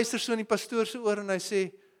hy fluister so in die pastoor se oor, en hy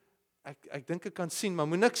sê, ek dink ek kan sien, maar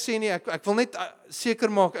moet niks sê nie, ek wil net seker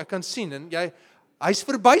maak ek kan sien, en hy's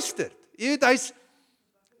verbuisterd. Jy weet,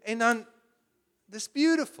 en dan, dis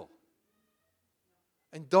beautiful.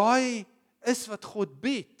 En daai is wat God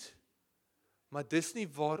bied, maar dis nie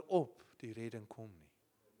waarop die redding kom nie.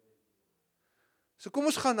 So kom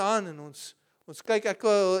ons gaan aan, en ons kyk, ek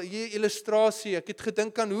wil hier illustrasie, ek het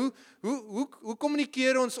gedink aan hoe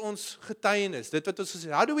kommunikeer ons getuienis, dit wat ons gesê,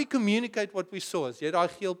 how do we communicate what we saw, as jy daai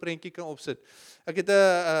geel prentjie kan opsit. Ek het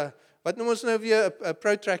wat noem ons nou weer, 'n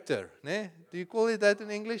protractor, né? Do you call it that in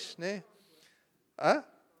English, né?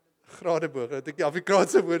 Gradeboog, het ek die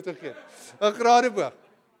Afrikaanse woord vergeet. 'n gradeboog.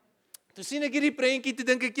 Toe sien ek hierdie prentjie, toe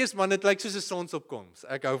dink ek eers, man, dit lyk soos 'n sonsopkoms.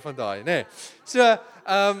 Ek hou van daai, nê. So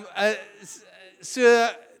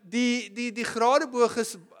die gradeboog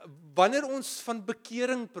is wanneer ons van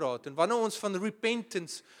bekering praat en wanneer ons van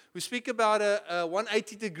repentance, we speak about a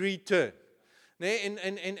 180-degree turn. Nee,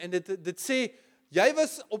 en dit sê jy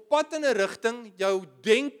was op pad in 'n rigting, jou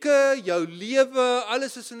denke, jou lewe,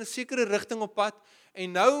 alles is in 'n sekere rigting op pad.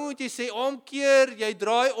 En nou moet jy sê omkeer, jy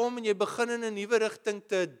draai om en jy begin in 'n nuwe rigting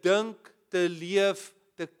te dink, te leef,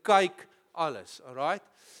 te kyk, alles. Alright?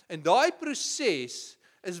 En daai proses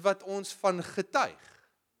is wat ons van getuig.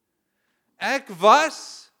 Ek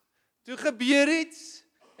was, toe gebeur iets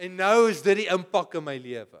en nou is dit die impak in my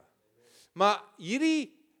lewe. Maar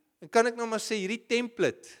hierdie, kan ek nou maar sê, hierdie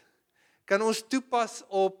template kan ons toepas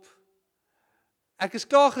op ek is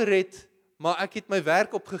klaar gered, maar ek het my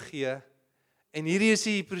werk opgegee. En hierdie is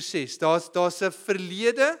die proses. Daar's 'n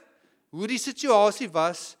verlede, hoe die situasie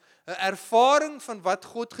was, 'n ervaring van wat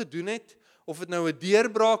God gedoen het, of dit nou 'n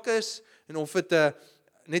deurbraak is en of dit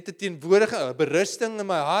net 'n teenwoordige 'n berusting in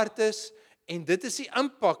my hart is, en dit is die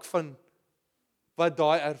impak van wat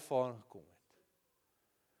daai ervaring gekom het.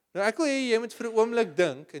 Nou ek wil hê jy moet vir 'n oomblik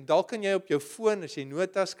dink, en dalk kan jy op jou foon as jy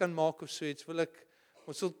notas kan maak of so iets,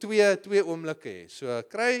 ons wil twee oomblikke hê. So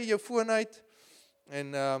kry jou foon uit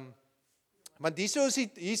en maar hierso is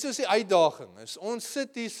die uitdaging. Ons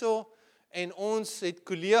sit hierso en ons het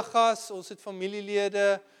kollegas, ons het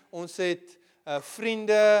familielede, ons het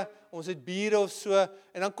vriende, ons het bure of so,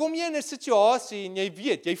 en dan kom jy in 'n situasie en jy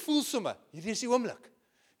weet, jy voel sommer, hierdie is die oomblik.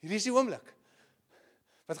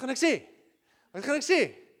 Wat gaan ek sê?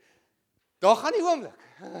 Daar gaan die oomblik.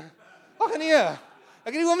 Ag nee, ek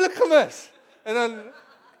het die oomblik gemis. En dan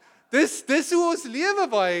dis hoe ons lewe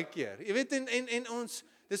baie keer. Jy weet en ons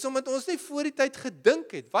dis omdat ons nie voor die tyd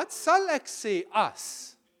gedink het. Wat sal ek sê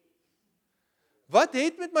as? Wat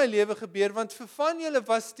het met my lewe gebeur? Want vir van julle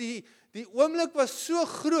was die oomblik was so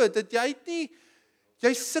groot dat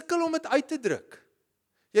jy sukkel om dit uit te druk.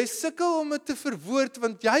 Jy sukkel om dit te verwoord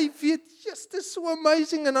want jy weet, yes, dit is so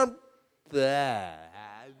amazing en dan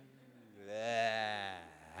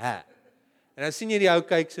en dan sien jy die ou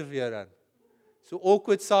kyk so vir jou dan. So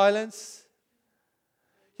awkward silence.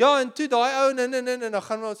 Ja, en toe daai ou en dan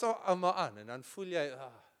gaan ons almal aan en dan voel jy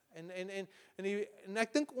en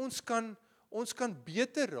ek dink ons kan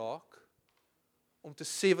beter raak om te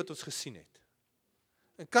sê wat ons gesien het.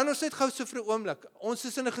 En kan ons net gou so vir 'n oomblik, ons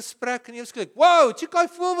is in 'n gesprek en eers kyk, wow, check hy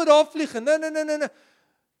voel wat daar vlieg. Nee.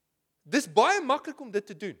 Dis baie maklik om dit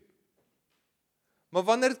te doen. Maar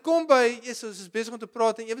wanneer dit kom by, ons is besig om te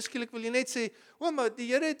praat en ewe skielik wil jy net sê, maar die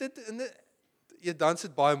Here het dit, dan is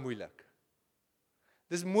dit baie moeilik.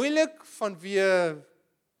 Dis moeilik vanweë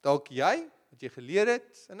dalk jy, wat jy geleer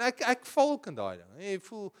het, en ek val ook in daai ding.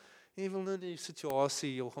 Jy wil nou die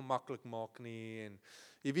situasie heel gemaklik maak nie, en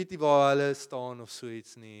jy weet nie waar hulle staan of so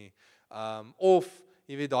iets nie, of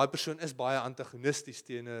jy weet daai persoon is baie antagonisties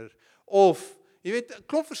teenoor, of jy weet 'n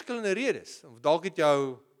klomp verskillende redes, of dalk het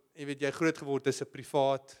jy groot geword, dis 'n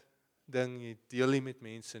privaat ding, jy deel nie met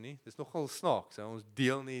mense nie, dis nogal snaaks, ons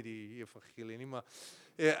deel nie die evangelie nie, maar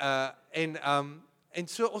en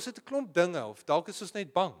so ons het 'n klomp dinge, of dalk is ons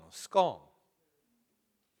net bang, ons skaam,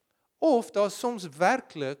 of daar's soms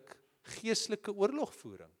werklik geestelike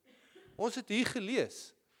oorlogvoering. Ons het hier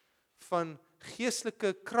gelees van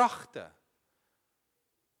geestelike kragte,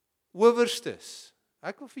 owerstes.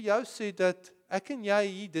 Ek wil vir jou sê dat ek en jy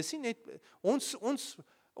hier, dis nie net ons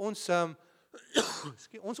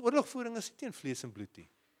oorlogvoering is nie teen vlees en bloed nie.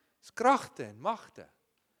 Dis kragte en magte.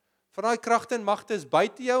 Van daai kragte en magte is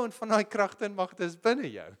buite jou en van daai kragte en magte is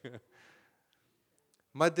binne jou.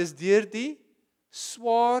 Maar dis deur die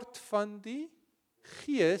swaard van die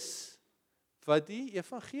Gees wat die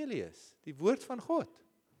evangelie is, die woord van God.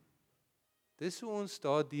 Dis hoe ons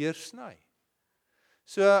daar deursny.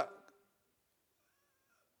 So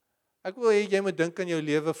ek wil hê jy moet dink aan jou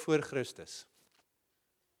lewe voor Christus.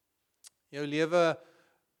 Jou lewe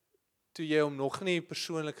toe jy hom nog nie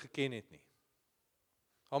persoonlik geken het nie.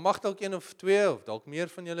 Al mag dalk 1 of 2 of dalk meer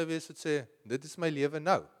van julle wees wat sê, dit is my lewe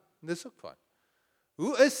nou. En dis ook fyn.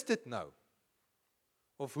 Hoe is dit nou?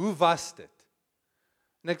 Of hoe was dit?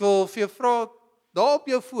 En ek wil vir jou vra, daar op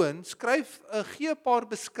jou foon, gee 'n paar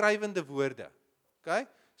beskrywende woorde. Okay?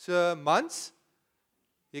 So mans,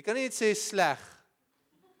 jy kan nie net sê sleg,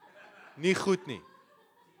 nie goed nie.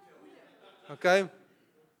 Okay.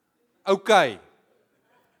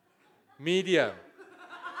 Medium.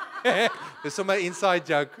 Dis so my inside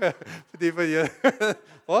joke vir die van julle.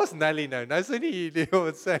 Waar's Nelly nou? Nou sê nie hier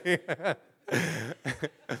wat sê.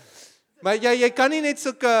 Maar jy kan nie net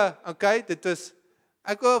sulke, dit is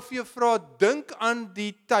Ek wil vir jou vra, dink aan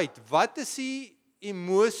die tyd. Wat is die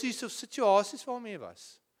emosies of situasies waarmee jy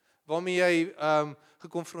was? Waarmee jy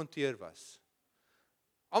gekonfronteer was?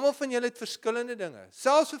 Almal van julle het verskillende dinge.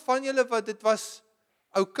 Selfs van julle wat dit was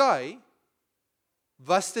okay,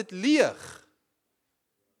 was dit leeg.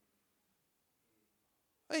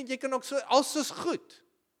 En jy kan ook so, alles is goed.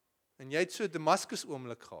 En jy het so 'n Damascus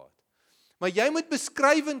oomblik gehad. Maar jy moet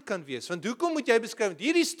beskrywend kan wees, want hoekom moet jy beskrywend?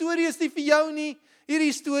 Hierdie storie is nie vir jou nie,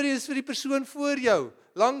 hierdie storie is vir die persoon voor jou,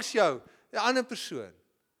 langs jou, 'n ander persoon.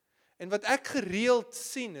 En wat ek gereeld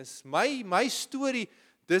sien is, my storie,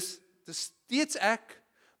 dis steeds ek,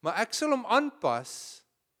 maar ek sal hom aanpas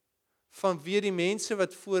van wie die mense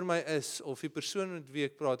wat voor my is, of die persoon met wie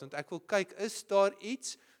ek praat, want ek wil kyk, is daar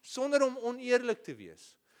iets, sonder om oneerlik te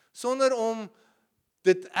wees, sonder om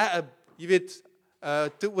dit, jy weet,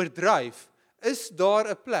 te oordryf, is daar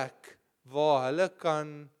 'n plek waar hulle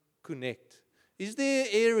kan connect? Is there an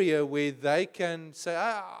area where they can say,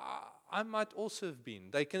 I might also have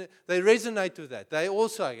been. They resonate with that. They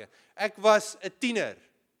also, ek was 'n tiener,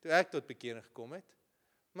 toe ek tot bekering gekom het,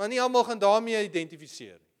 maar nie almal gaan daarmee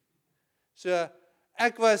identifiseer nie. So,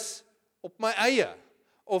 ek was op my eie,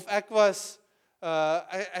 of ek was,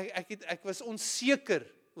 ek was onseker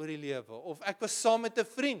oor die lewe, of ek was saam met 'n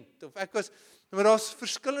vriend, of ek was, maar daar's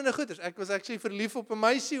verskillende goeders. Ek was actually verlief op 'n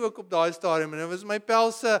meisie ook op daai stadium, en dit was my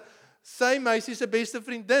Paarl sy meisie se beste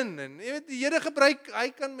vriendin, en jy weet, die Here gebruik, hy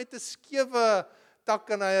kan met 'n skewe tak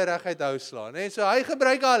kan hy reguit hou slaan, hè? So hy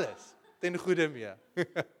gebruik alles ten goeie mee.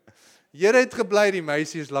 Here het gebly, die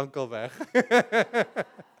meisie is lankal weg.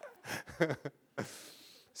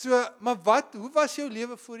 So, maar hoe was jou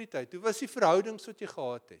lewe voor die tyd? Hoe was die verhoudings wat jy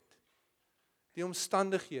gehad het? Die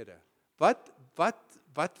omstandighede.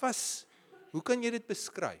 Wat was, hoe kan jy dit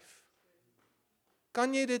beskryf?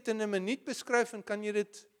 Kan jy dit in 'n minuut beskryf, en kan jy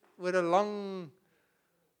dit oor 'n lang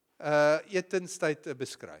etenstyd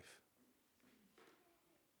beskryf?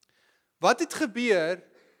 Wat het gebeur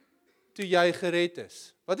toe jy gered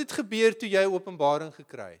is? Wat het gebeur toe jy openbaring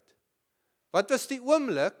gekry het? Wat was die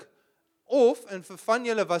oomblik, of, en vir van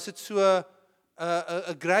julle was dit so 'n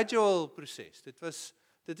gradual proses,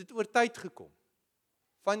 dit het oor tyd gekom.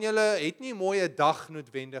 Van julle het nie mooi 'n dag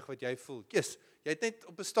noodwendig wat jy voel, yes, jy het net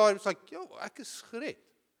op 'n stadium gesê, ek is gered.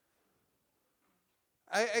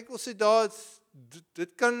 Ek wil sê,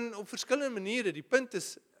 dit kan op verskillende maniere, die punt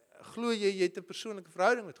is, glo jy het 'n persoonlike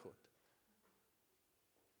verhouding met God.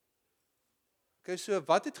 Okay, so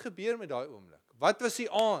wat het gebeur met daai oomblik? Wat was die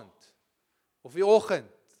aand, of die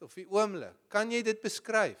oggend, of die oomblik? Kan jy dit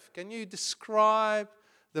beskryf? Can you describe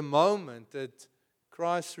the moment that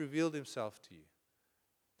Christ revealed himself to you?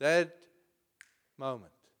 That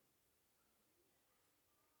moment.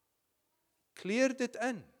 Kleer dit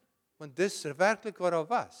in, want dis werklik wat daar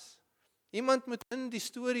was. Iemand moet in die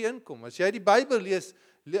storie inkom. As jy die Bybel lees,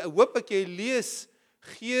 hoop ek jy lees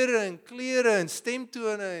geure en kleure en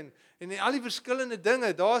stemtone en al die verskillende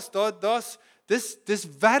dinge. Dis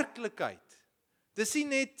werklikheid. Dis nie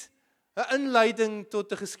net 'n inleiding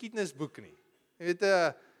tot 'n geskiedenisboek nie. Jy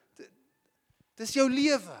weet, dis jou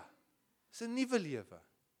lewe. Dis 'n nuwe lewe.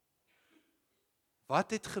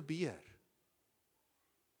 Wat het gebeur?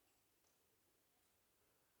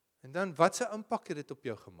 En dan, wat se impak het dit op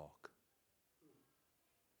jou gemaak?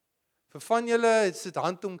 Vir van julle is dit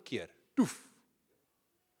handomkeer. Toef.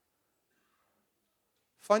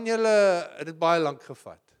 Van julle het dit baie lank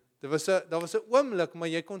gevat. Daar was 'n oomblik, maar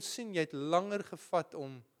jy kon sien, jy het langer gevat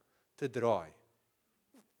om te draai.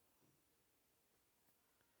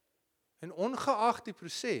 En ongeag die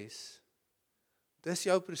proses, dis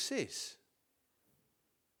jou proses.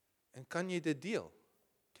 En kan jy dit deel?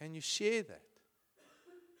 Can you share that?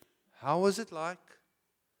 How was it like?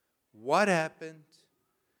 What happened?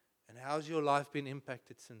 And how's your life been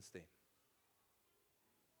impacted since then?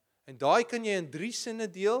 En daai kan jy in 3 sinne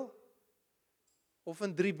deel, of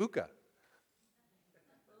in 3 boeke.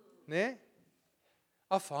 Nee?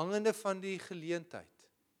 Afhangende van die geleentheid.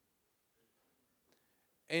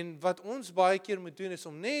 En wat ons baie keer moet doen, is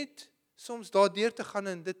om net soms daardeur te gaan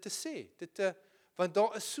en dit te sê. Want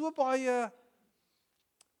daar is so baie,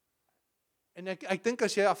 en ek dink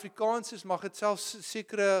as jy Afrikaans is, mag dit selfs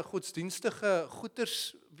sekere godsdienstige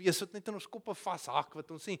goeters wees wat net in ons koppe vashak,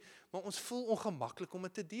 wat ons sê, maar ons voel ongemaklik om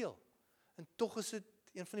dit te deel. En tog is dit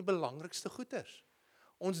een van die belangrikste goeters.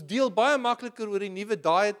 Ons deel baie makliker oor die nuwe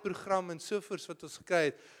dieetprogram en sovoorts wat ons gekry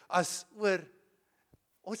het, as oor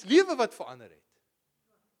ons lewe wat verander het.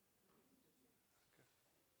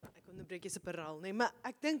 Ek onderbreek jy se Paarl, nee, maar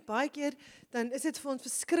ek dink baie keer, dan is dit vir ons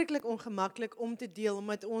verskriklik ongemaklik om te deel,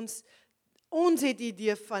 omdat ons het die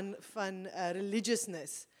idee van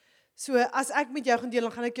religiousness. So as ek met jou gaan deel,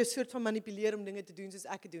 dan gaan ek jou soort van manipuleer om dinge te doen soos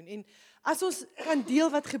ek dit doen. En as ons kan deel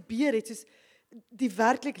wat gebeur het, soos die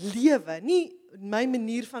werklik lewe, nie my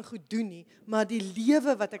manier van goed doen nie, maar die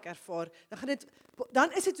lewe wat ek ervaar, dan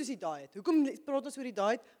is dit soos die diet. Hoekom praat ons oor die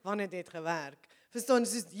diet? Want dit het gewerk. Verstaan,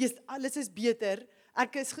 soos alles is beter,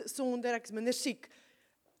 ek is gesonder, ek is minder siek.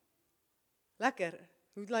 Lekker.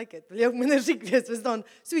 Hoe lyk dit? Wil jy ook minder siek wees? Verstaan?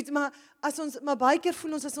 Soiets, maar baie keer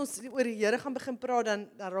voel ons as ons oor die Here gaan begin praat,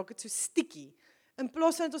 dan raak dit so stikkie. In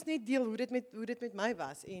plaas van dat ons net deel hoe dit met my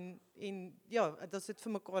was en ja, dat dit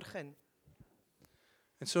vir mekaar gaan.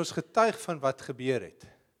 En so ons getuig van wat gebeur het.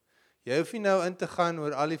 Jy hoef nie nou in te gaan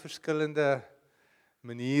oor al die verskillende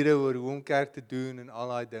maniere oor hoe om kerk te doen en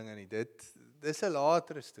al daai dinge nie. Dis 'n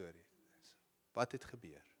latere storie. Wat het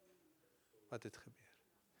gebeur? Wat het gebeur?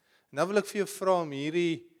 En nou wil ek vir jou vra om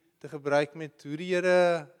hierdie te gebruik met hoe die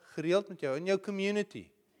Here gereeld met jou in jou community.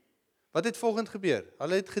 Wat het volgend gebeur?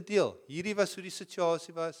 Hulle het gedeel. Hierdie was hoe die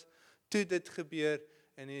situasie was, toe dit gebeur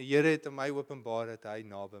en die Here het aan my openbaar dat hy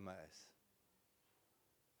naby my is.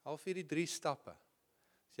 Half hierdie 3 stappe.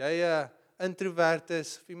 As jy 'n introvert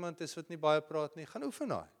is of iemand is wat nie baie praat nie, gaan oefen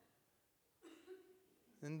daai.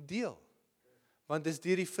 En deel. Want dis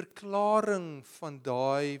deur die verklaring van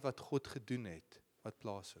daai wat God gedoen het, wat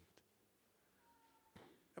plaasvind.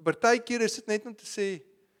 Partykeer is dit net om te sê,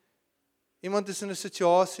 iemand is in 'n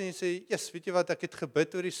situasie en sê, "Yes, weet jy wat, ek het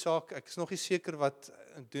gebid oor die saak, ek is nog nie seker wat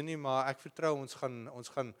ek doen nie, maar ek vertrou ons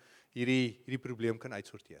gaan hierdie probleem kan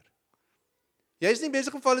uitsorteer." Jy is nie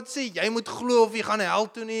besig om vir hulle te sê, jy moet glo of jy gaan hel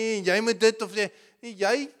toe nie, en jy moet dit of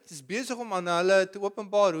jy is besig om aan hulle te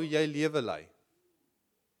openbaar hoe jy lewe lei.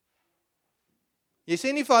 Jy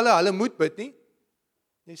sê nie vir hulle moet bid nie,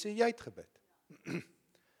 jy sê jy het gebid.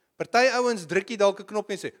 Party ouens druk jy dalk 'n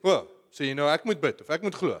knop en sê, sê jy nou ek moet bid of ek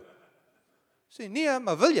moet glo? Sê nee,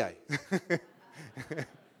 maar wil jy?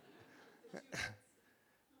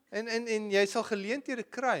 en jy sal geleenthede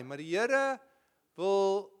kry, maar die Here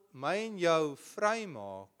wil my en jou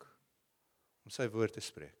vrymaak om sy woord te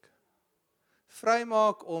spreek.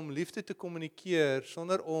 Vrymaak om liefde te kommunikeer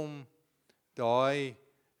sonder om daai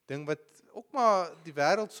ding wat ook maar die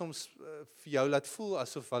wêreld soms vir jou laat voel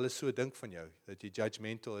asof hulle so dink van jou, dat jy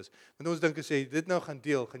judgmental is. Want ons dink as jy dit nou gaan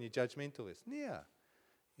deel, gaan jy judgmental wees. Nee,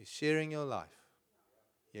 you're sharing your life.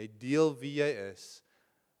 Jy deel wie jy is,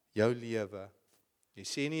 jou lewe. Jy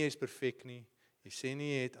sê nie jy is perfek nie, jy sê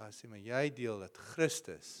nie jy het as, maar jy deel dat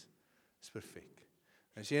Christus is perfek.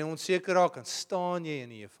 As jy onseker raak, dan staan jy in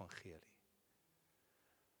die evangelie.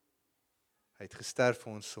 Hy het gesterf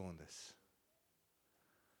vir ons sondes.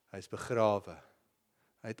 Hy is begrawe,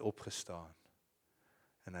 hy het opgestaan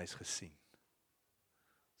en hy is gesien.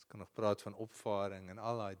 Ons kan nog praat van opvaring en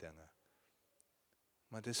al daai dinge.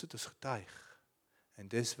 Maar dis wat ons getuig en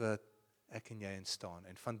dis wat ek en jy in staan.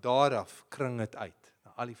 En van daar af kring dit uit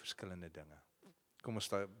na al die verskillende dinge. Kom ons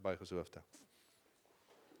buig ons hoofde.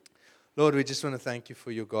 Lord, we just want to thank you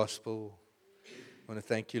for your gospel. We want to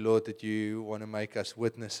thank you, Lord, that you want to make us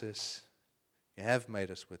witnesses. You have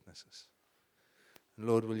made us witnesses. And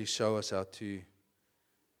Lord, will you show us how to,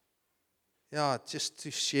 just to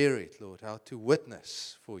share it, Lord, how to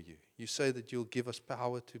witness for you. You say that you'll give us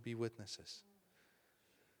power to be witnesses.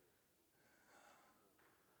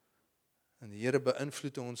 En die Here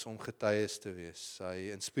beïnvloed ons om getuies te wees. Hy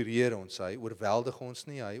inspireer ons, hy oorweldig ons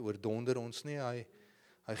nie, hy oordonder ons nie,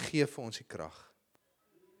 hy gee vir ons die krag.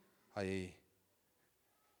 Hy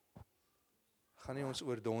gaan nie ons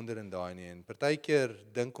oordonder in daai nie. En partykeer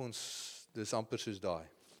dink ons dis amper soos daai.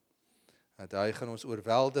 Dat hy gaan ons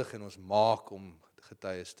oorweldig en ons maak om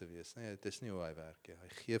getuies te wees. Nee, dit is nie hoe hy werk nie. Hy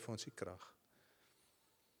gee vir ons die krag.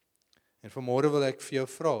 En vanmôre wil ek vir jou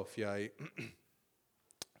vra of jy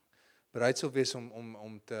bereid sal wees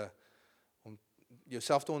om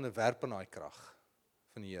jouself te onderwerp aan daai krag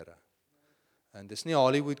van die Here. En dis nie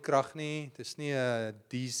Hollywood krag nie, dis nie 'n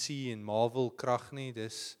DC en Marvel krag nie,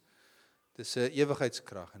 dis 'n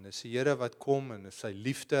ewigheidskrag en dis die Here wat kom en dis sy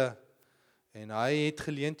liefde en hy het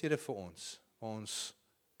geleenthede vir ons waar ons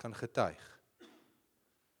kan getuig.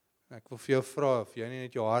 En ek wil vir jou vra of jy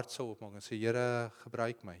net jou hart sal oopmaak en sê Here,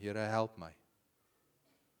 gebruik my, Here, help my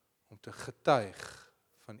om te getuig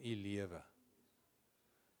van u lewe.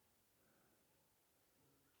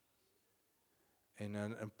 En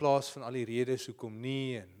in plaas van al die redes hoekom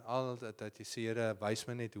nie en al dat jy sê Here, wys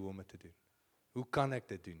my net hoe om dit te doen. Hoe kan ek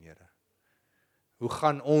dit doen, Here? Hoe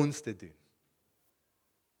gaan ons dit doen?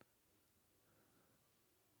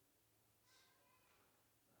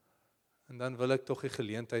 En dan wil ek tog die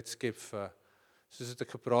geleentheid skep vir, soos het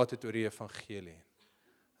ek gepraat het oor die evangelie.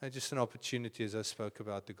 Just an opportunity as I spoke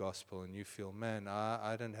about the gospel and you feel, man,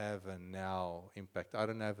 I don't have a now impact. I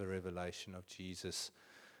don't have a revelation of Jesus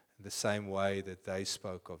in the same way that they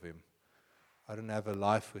spoke of him. I don't have a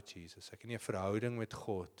life with Jesus. Ek het nie 'n verhouding met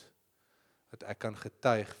God dat ek kan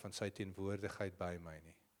getuig van sy teenwoordigheid by my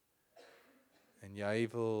nie. En jy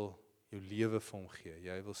wil jou lewe vir hom gee.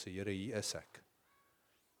 Jy wil sê, Here, hier is ek.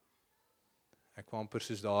 Ek wil amper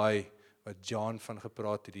soos daai wat John van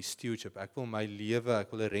gepraat het, die stewardship. Ek wil my lewe,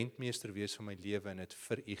 ek wil 'n rentmeester wees van my lewe en dit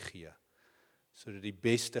vir u gee, sodat die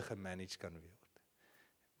beste gemanage kan word.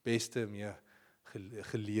 Beste mee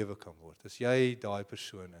gelewe kan word. As jy daai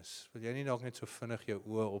persoon is, wil jy nie dalk net so vinnig jou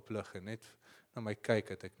oë oplig en net na my kyk,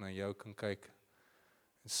 dat ek na jou kan kyk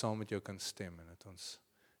en saam met jou kan stem en dat ons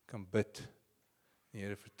kan bid en die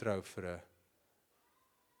Here vertrou vir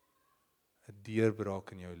 'n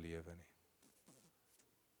deurbraak in jou lewe nie.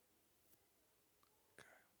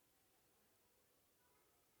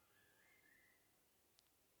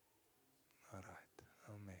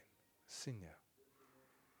 Amen. Sien jou.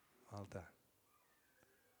 Wel dan.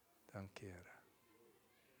 Dankie, Here.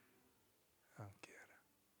 Dankie, Here.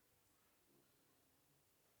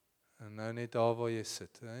 En nou net daar waar jy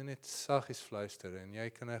sit, net saggies fluister en jy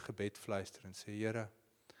kan 'n gebed fluister en sê, Here,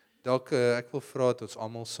 dalk ek wil vra dat ons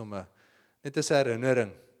almal sommer net as 'n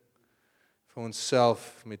herinnering vir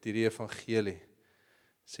onsself met hierdie evangelie.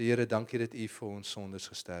 Sê, Here, dankie dat U vir ons sondes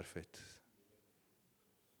gesterf het.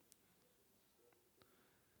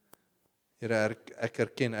 Here, ek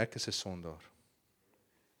erken ek is 'n sondaar.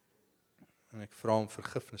 En ek vra om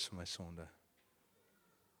vergifnis vir my sonde.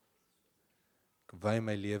 Ek wy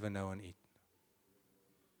my lewe nou aan U.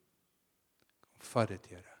 Kom vat dit,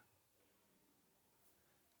 Here.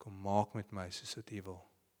 Kom maak met my soos wat U wil.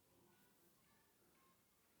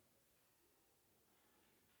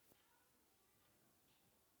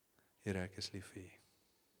 Here, ek is lief vir U.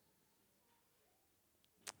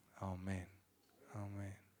 Amen.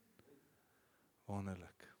 Amen.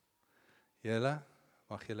 Wonderlik. Julle,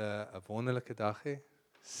 mag julle 'n wonderlike dag hê.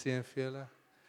 Seën vir julle.